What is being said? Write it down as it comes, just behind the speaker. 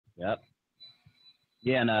Yep.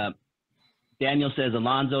 Yeah, and Daniel says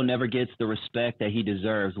Alonzo never gets the respect that he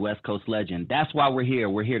deserves, West Coast legend. That's why we're here.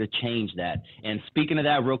 We're here to change that. And speaking of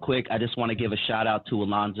that, real quick, I just want to give a shout out to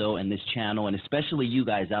Alonzo and this channel, and especially you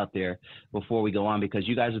guys out there before we go on, because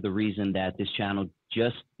you guys are the reason that this channel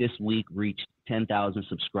just this week reached 10,000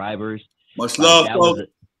 subscribers. Much love, folks.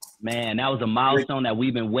 Man, that was a milestone that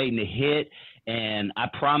we've been waiting to hit. And I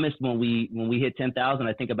promised when we hit 10,000,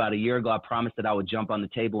 I think about a year ago, I promised that I would jump on the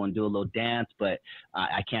table and do a little dance, but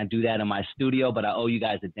I can't do that in my studio. But I owe you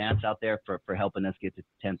guys a dance out there for helping us get to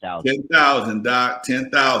 10,000. 10,000, Doc.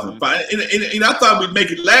 10,000. Mm-hmm. And I thought we'd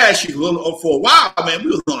make it last year for a while, man.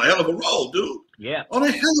 We was on a hell of a roll, dude. Yeah. On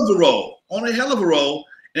a hell of a roll. On a hell of a roll.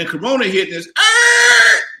 And Corona hitting us.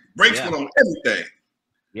 Brakes went on everything.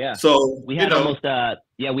 Yeah. So we had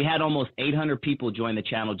we had almost 800 people join the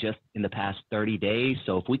channel just in the past 30 days.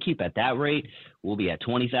 So if we keep at that rate, we'll be at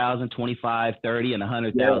 20,000, 25, 30, and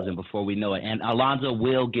 100,000 before we know it. And Alonzo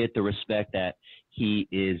will get the respect that he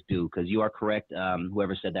is due, because you are correct.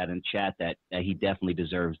 Whoever said that in chat, that he definitely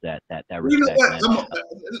deserves that respect. You know what?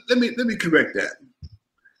 Let me correct that.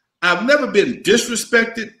 I've never been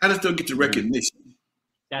disrespected. I just don't get the recognition.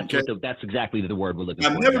 That's exactly the word we're looking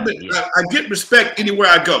for. I've never been. Yeah. I get respect anywhere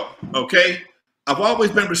I go. Okay, I've always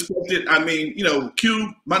been respected. I mean, you know,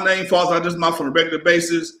 Q, my name falls out this mouth on a regular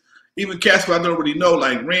basis. Even cats who I don't really know,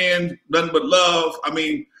 like Ren, Nothing But Love. I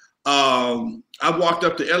mean, I walked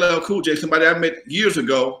up to LL Cool J, somebody I met years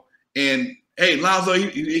ago, and hey, Lonzo,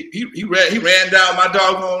 he ran down my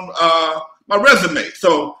doggone my resume.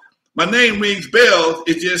 So my name rings bells.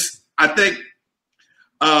 It's just, I think,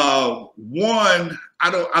 one,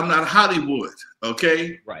 I'm not Hollywood,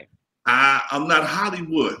 okay? Right. I'm not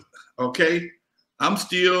Hollywood, okay? I'm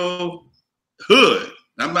still hood.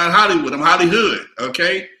 I'm not Hollywood. I'm Hollywood,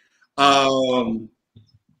 okay? I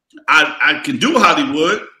can do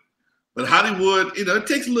Hollywood, but Hollywood, you know,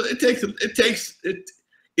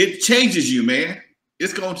 it changes you, man.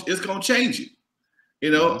 It's gonna change you, you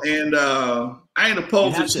know. And I ain't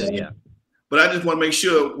opposed to change. Yeah. But I just want to make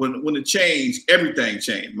sure when it changed, everything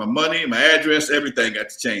changed. My money, my address, everything got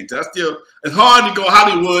to change. It's hard to go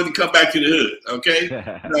Hollywood and come back to the hood, okay?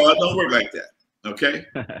 No, it don't work like that, okay?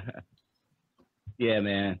 Yeah,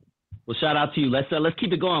 man. Well, shout out to you. Let's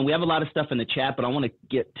keep it going. We have a lot of stuff in the chat, but I want to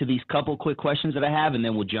get to these couple quick questions that I have, and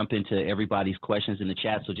then we'll jump into everybody's questions in the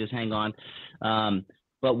chat, so just hang on.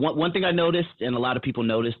 But one thing I noticed, and a lot of people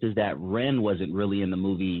noticed, is that Ren wasn't really in the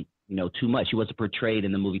movie, you know, too much. He wasn't portrayed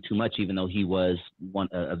in the movie too much, even though he was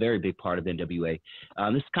a very big part of N.W.A.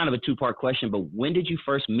 This is kind of a two-part question, but when did you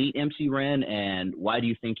first meet MC Ren, and why do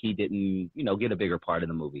you think he didn't, you know, get a bigger part in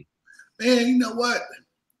the movie? Man, you know what?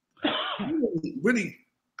 Really,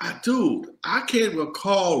 I can't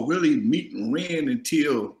recall really meeting Ren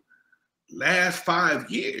until last 5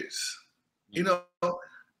 years. You know,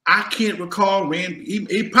 I can't recall Ren.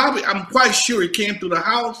 He probably, I'm quite sure he came through the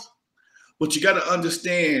house. But you got to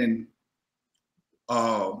understand,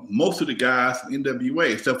 most of the guys from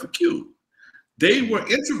N.W.A, except for Q, they were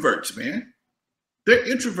introverts, man. They're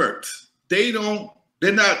introverts.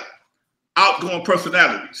 They're not outgoing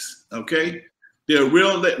personalities, okay? They're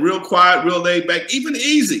real quiet, real laid back. Even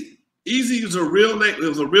Easy. Easy was a real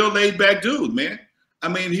laid back dude, man. I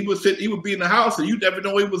mean, he would be in the house and you never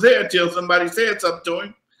know he was there until somebody said something to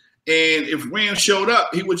him. And if Ren showed up,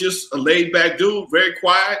 he was just a laid back dude, very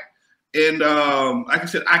quiet. And like I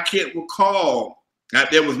said, I can't recall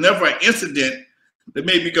that there was never an incident that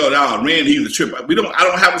made me go, "Oh, Ren, he's a trip." I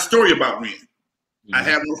don't have a story about Ren. Mm-hmm. I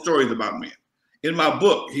have no stories about Ren. In my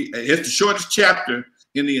book, it's the shortest chapter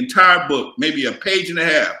in the entire book, maybe a page and a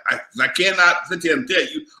half. I cannot sit here and tell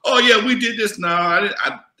you, "Oh yeah, we did this." No,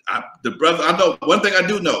 the brother. I know one thing. I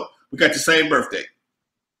do know, we got the same birthday.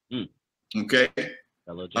 Mm. Okay.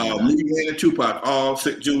 Me and Tupac, all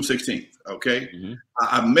June 16th. Okay, mm-hmm.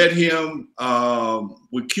 I met him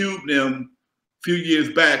with Cube them a few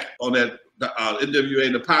years back on that N.W.A.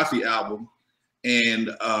 the Posse album, and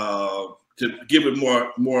to give it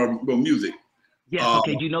more music. Yeah.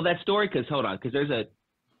 Okay. Do you know that story? Because hold on, because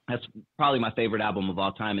that's probably my favorite album of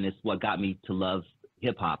all time, and it's what got me to love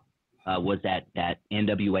hip hop. Was that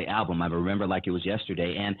N.W.A. album. I remember like it was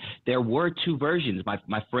yesterday. And there were two versions.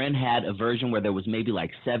 My friend had a version where there was maybe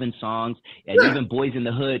like 7 songs, and even Boys in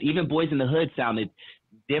the Hood sounded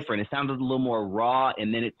different. It sounded a little more raw,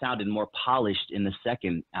 and then it sounded more polished in the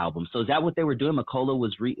second album. So is that what they were doing? Michel'le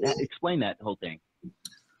was explain that whole thing.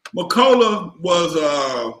 Michel'le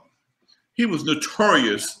was he was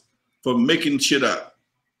notorious for making shit up.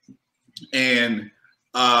 And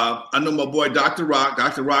I know my boy Dr. Rock.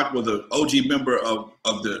 Dr. Rock was an OG member of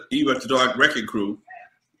the Eve After Dark Wrecking Crew.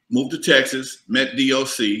 moved to Texas, met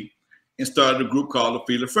DOC, and started a group called the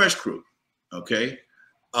Feel the Fresh Crew. Okay.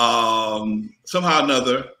 Somehow or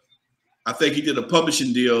another, I think he did a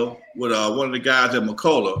publishing deal with one of the guys at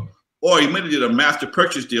Michel'le, or he maybe did a master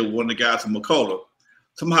purchase deal with one of the guys at Michel'le.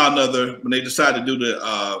 Somehow or another, when they decided to do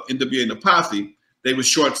the N.W.A. and the Posse, they would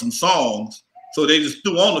short some songs. So they just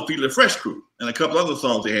threw on the Feel the Fresh Crew and a couple other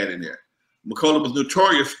songs they had in there. Michel'le was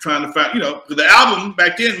notorious for trying to find, because the album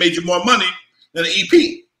back then made you more money than an EP.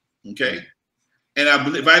 Okay. And I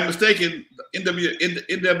believe, if I'm mistaken, N.W.A.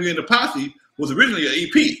 and the Posse was originally an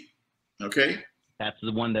EP. Okay. That's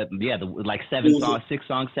the one that, like 7 songs, 6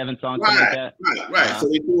 songs, 7 songs, something like that. Right. So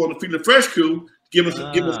they threw on the Feel the Fresh Crew, give us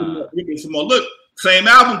some more look. Same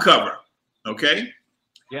album cover. Okay.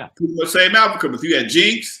 Yeah. Pretty much same album cover. So you had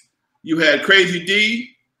Jinx, you had Crazy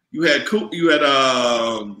D, you had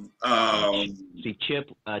see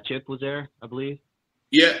Chip was there, I believe.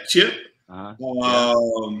 Yeah, Chip.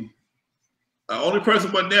 Only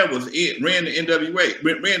person wasn't there was ran the NWA,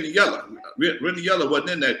 ran the Yellow. Ran the Yellow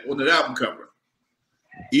wasn't in that on that album cover.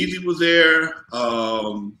 Easy was there.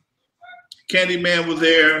 Candyman was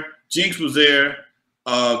there. Jinx was there.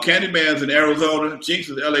 Candyman's in Arizona. Jinx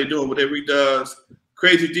is in LA doing whatever he does.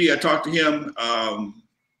 Crazy D, I talked to him.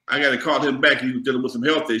 I got to call him back. He was dealing with some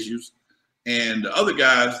health issues. And the other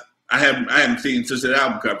guys, I haven't seen since that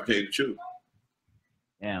album cover, to tell you the truth.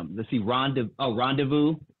 Yeah, let's see,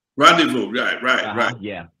 Rendezvous. Rendezvous, right.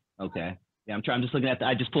 Yeah, okay. Yeah, I'm just looking at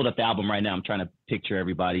I just pulled up the album right now. I'm trying to picture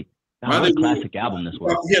everybody. What a classic album this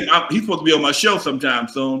was. He's supposed to be on my show sometime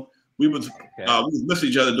soon. We was missing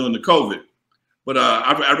each other during the COVID. But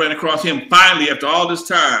I ran across him finally after all this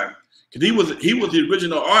time. Because he was the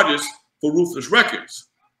original artist for Ruthless Records.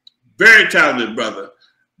 Very talented brother.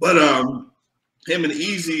 But him and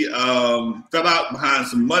Easy fell out behind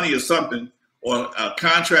some money or something, or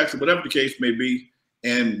contracts or whatever the case may be.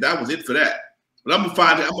 And that was it for that. But I'm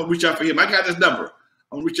gonna reach out for him. I got his number.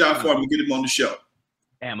 I'm gonna reach out for him and get him on the show.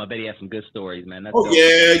 Damn, I bet he has some good stories, man. That's dope.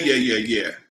 Yeah.